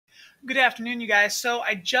Good afternoon, you guys. So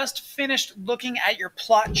I just finished looking at your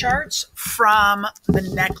plot charts from The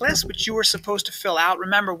Necklace, which you were supposed to fill out.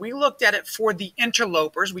 Remember, we looked at it for The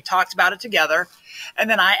Interlopers. We talked about it together. And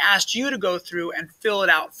then I asked you to go through and fill it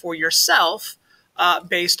out for yourself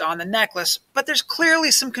based on The Necklace. But there's clearly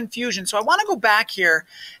some confusion. So I want to go back here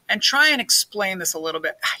and try and explain this a little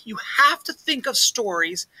bit. You have to think of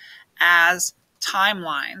stories as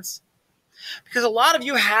timelines, because a lot of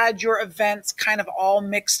you had your events kind of all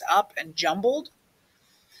mixed up and jumbled.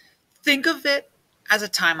 Think of it as a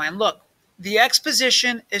timeline. Look, the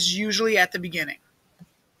exposition is usually at the beginning.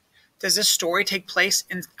 Does this story take place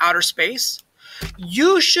in outer space?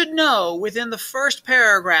 You should know within the first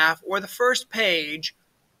paragraph or the first page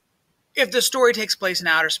if the story takes place in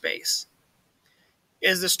outer space.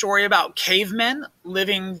 Is the story about cavemen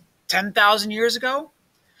living 10,000 years ago?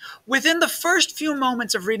 Within the first few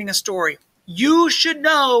moments of reading a story, you should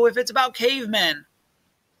know if it's about cavemen.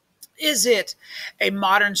 Is it a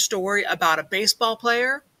modern story about a baseball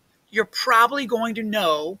player? You're probably going to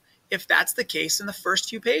know if that's the case in the first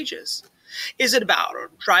few pages. Is it about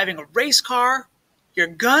driving a race car? You're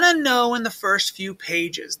gonna know in the first few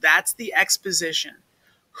pages. That's the exposition.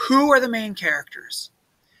 Who are the main characters?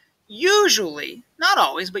 Usually, not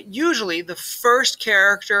always, but usually the first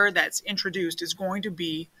character that's introduced is going to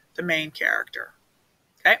be the main character.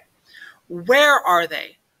 Okay? Where are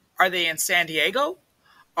they? Are they in San Diego?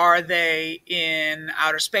 Are they in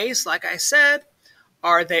outer space, like I said?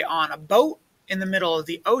 Are they on a boat in the middle of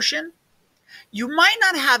the ocean? You might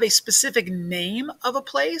not have a specific name of a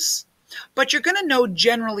place, but you're going to know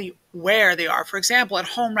generally where they are. For example, at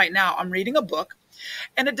home right now, I'm reading a book,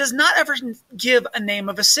 and it does not ever give a name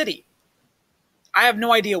of a city. I have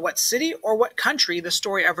no idea what city or what country the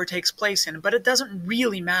story ever takes place in, but it doesn't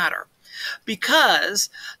really matter, because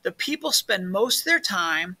the people spend most of their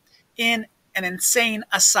time in an insane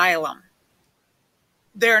asylum.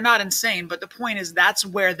 They're not insane, but the point is that's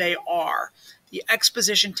where they are. The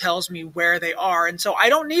exposition tells me where they are, and so I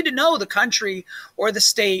don't need to know the country or the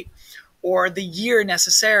state or the year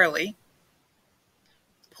necessarily.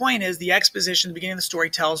 The point is the exposition at the beginning of the story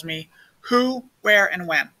tells me who, where, and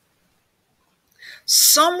when.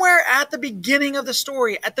 Somewhere at the beginning of the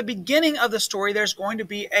story, there's going to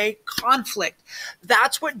be a conflict.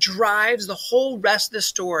 That's what drives the whole rest of the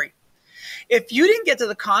story. If you didn't get to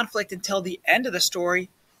the conflict until the end of the story,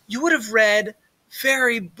 you would have read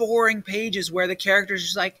very boring pages where the characters are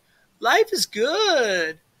just like, life is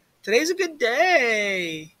good. Today's a good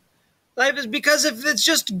day. Life is, because if it's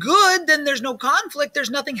just good, then there's no conflict. There's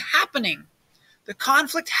nothing happening. The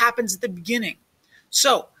conflict happens at the beginning.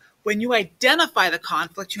 So when you identify the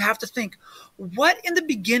conflict, you have to think, what in the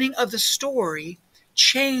beginning of the story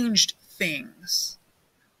changed things?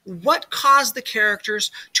 What caused the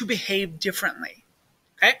characters to behave differently?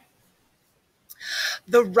 Okay?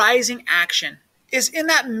 The rising action is in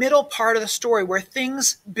that middle part of the story where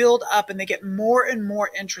things build up and they get more and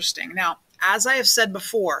more interesting. Now, as I have said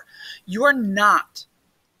before, you are not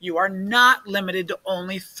limited to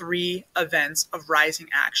only 3 events of rising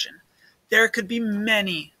action. There could be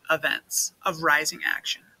many events of rising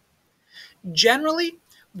action. Generally,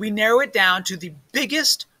 we narrow it down to the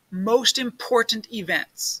biggest, most important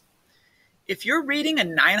events. If you're reading a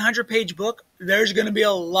 900-page book, there's going to be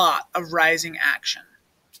a lot of rising action.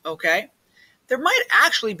 Okay? There might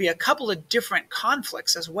actually be a couple of different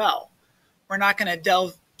conflicts as well. We're not going to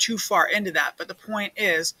delve too far into that, but the point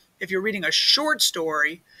is, if you're reading a short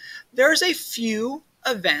story, there's a few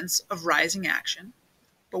events of rising action,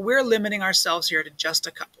 but we're limiting ourselves here to just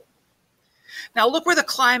a couple. Now look where the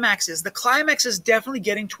climax is. The climax is definitely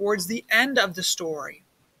getting towards the end of the story.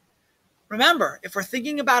 Remember, if we're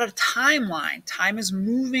thinking about a timeline, time is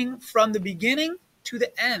moving from the beginning to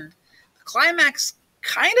the end. The climax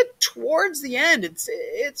kind of towards the end.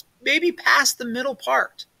 It's maybe past the middle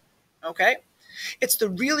part. Okay? It's the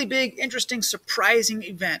really big, interesting, surprising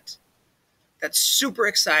event that's super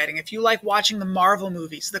exciting. If you like watching the Marvel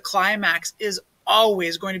movies, the climax is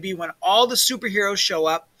always going to be when all the superheroes show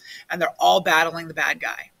up and they're all battling the bad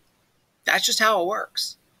guy. That's just how it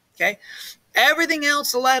works. Okay? Everything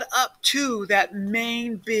else led up to that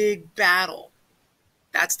main big battle.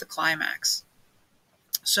 That's the climax.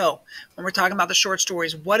 So, when we're talking about the short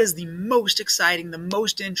stories, what is the most exciting, the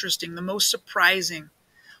most interesting, the most surprising?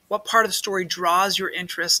 What part of the story draws your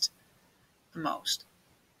interest the most?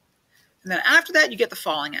 And then after that, you get the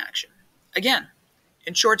falling action. Again,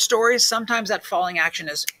 in short stories, sometimes that falling action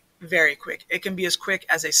is very quick. It can be as quick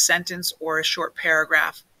as a sentence or a short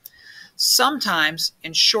paragraph. Sometimes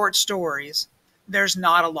in short stories, there's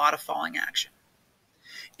not a lot of falling action.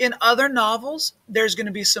 In other novels, there's going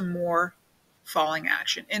to be some more falling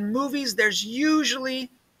action. In movies, there's usually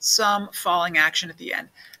some falling action at the end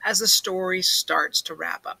as the story starts to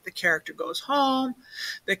wrap up. The character goes home,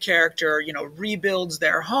 the character, rebuilds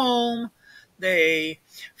their home, they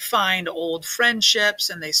find old friendships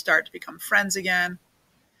and they start to become friends again.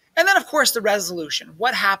 And then, of course, the resolution.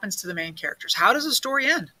 What happens to the main characters? How does the story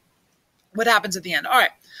end? What happens at the end? All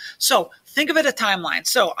right, so think of it a timeline.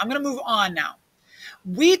 So I'm going to move on now.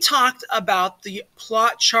 We talked about the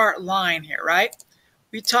plot chart line here, right?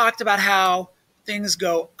 We talked about how things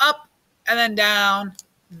go up and then down.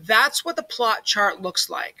 That's what the plot chart looks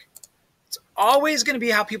like. It's always going to be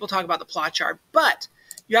how people talk about the plot chart, but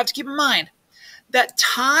you have to keep in mind that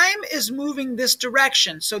time is moving this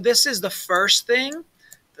direction. So this is the first thing,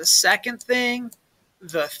 the second thing,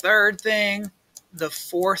 the third thing, the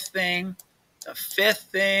fourth thing, the fifth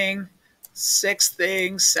thing, sixth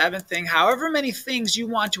thing, seventh thing, however many things you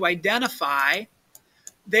want to identify,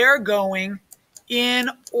 they're going in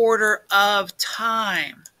order of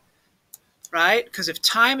time, right? Because if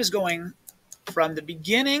time is going from the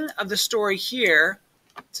beginning of the story here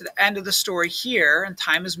to the end of the story here, and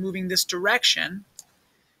time is moving this direction,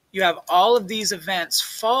 you have all of these events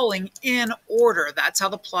falling in order. That's how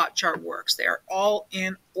the plot chart works. They are all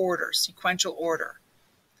in order, sequential order.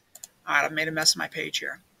 All right, I've made a mess of my page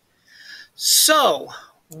here. So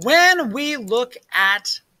when we look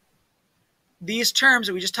at these terms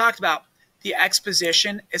that we just talked about, the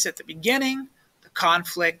exposition is at the beginning, the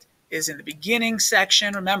conflict is in the beginning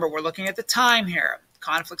section. Remember, we're looking at the time here.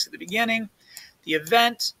 Conflict's at the beginning, the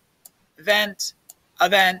event,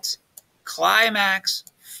 climax,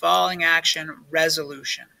 falling action,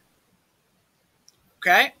 resolution.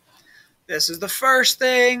 Okay? This is the first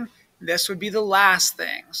thing. This would be the last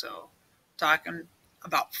thing. So talking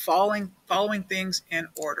about following things in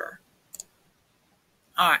order.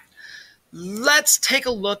 All right. Let's take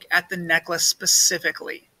a look at the necklace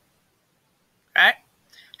specifically. Okay?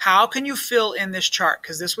 How can you fill in this chart?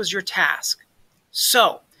 Because this was your task.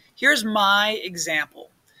 So here's my example.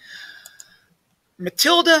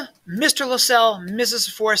 Matilda, Mr. Lascelles, Mrs.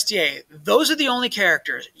 Forestier. Those are the only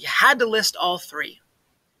characters. You had to list all three.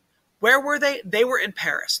 Where were they? They were in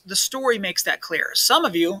Paris. The story makes that clear. Some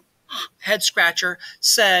of you, head scratcher,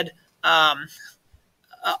 said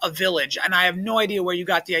a village, and I have no idea where you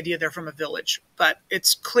got the idea they're from a village, but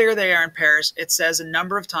it's clear they are in Paris. It says a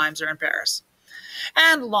number of times they're in Paris.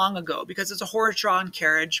 And long ago, because it's a horse-drawn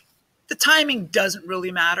carriage, the timing doesn't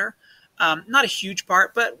really matter. Not a huge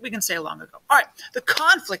part, but we can say long ago. All right, the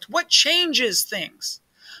conflict, what changes things?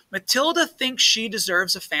 Matilda thinks she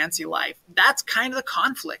deserves a fancy life. That's kind of the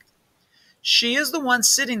conflict. She is the one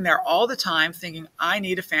sitting there all the time thinking, I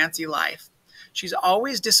need a fancy life. She's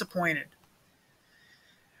always disappointed.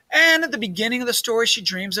 And at the beginning of the story, she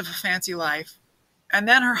dreams of a fancy life. And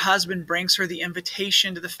then her husband brings her the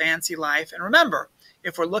invitation to the fancy life. And remember,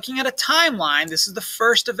 if we're looking at a timeline, this is the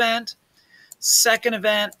first event, second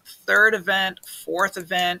event, third event, fourth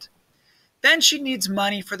event. Then she needs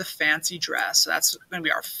money for the fancy dress. So that's going to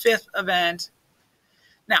be our fifth event.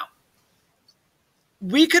 Now,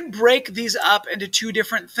 we could break these up into two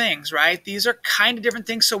different things, right? These are kind of different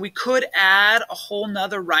things. So we could add a whole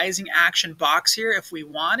nother rising action box here if we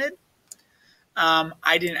wanted.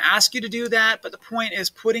 I didn't ask you to do that, but the point is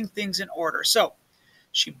putting things in order. So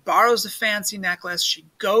she borrows the fancy necklace. She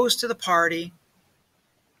goes to the party.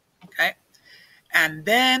 Okay. And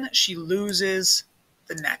then she loses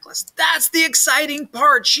the necklace. That's the exciting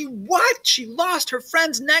part. She lost her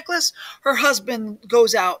friend's necklace. Her husband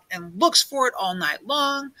goes out and looks for it all night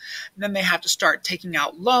long. And then they have to start taking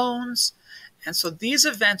out loans. And so these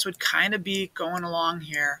events would kind of be going along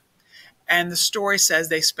here. And the story says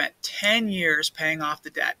they spent 10 years paying off the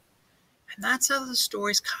debt. And that's how the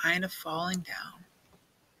story's kind of falling down.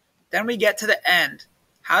 Then we get to the end.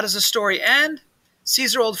 How does the story end?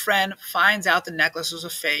 Sees her old friend, finds out the necklace was a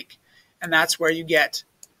fake. And that's where you get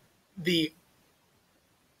the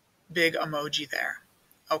big emoji there.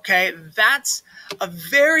 Okay, that's a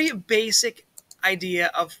very basic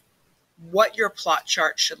idea of what your plot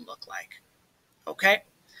chart should look like. Okay,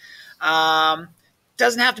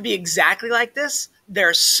 doesn't have to be exactly like this.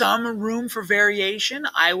 There's some room for variation.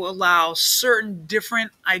 I will allow certain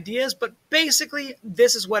different ideas, but basically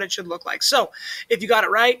this is what it should look like. So if you got it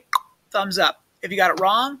right, thumbs up. If you got it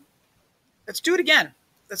wrong, let's do it again.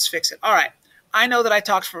 Let's fix it. All right. I know that I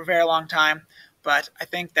talked for a very long time, but I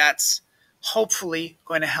think that's hopefully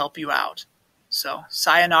going to help you out. So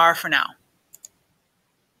sayonara for now.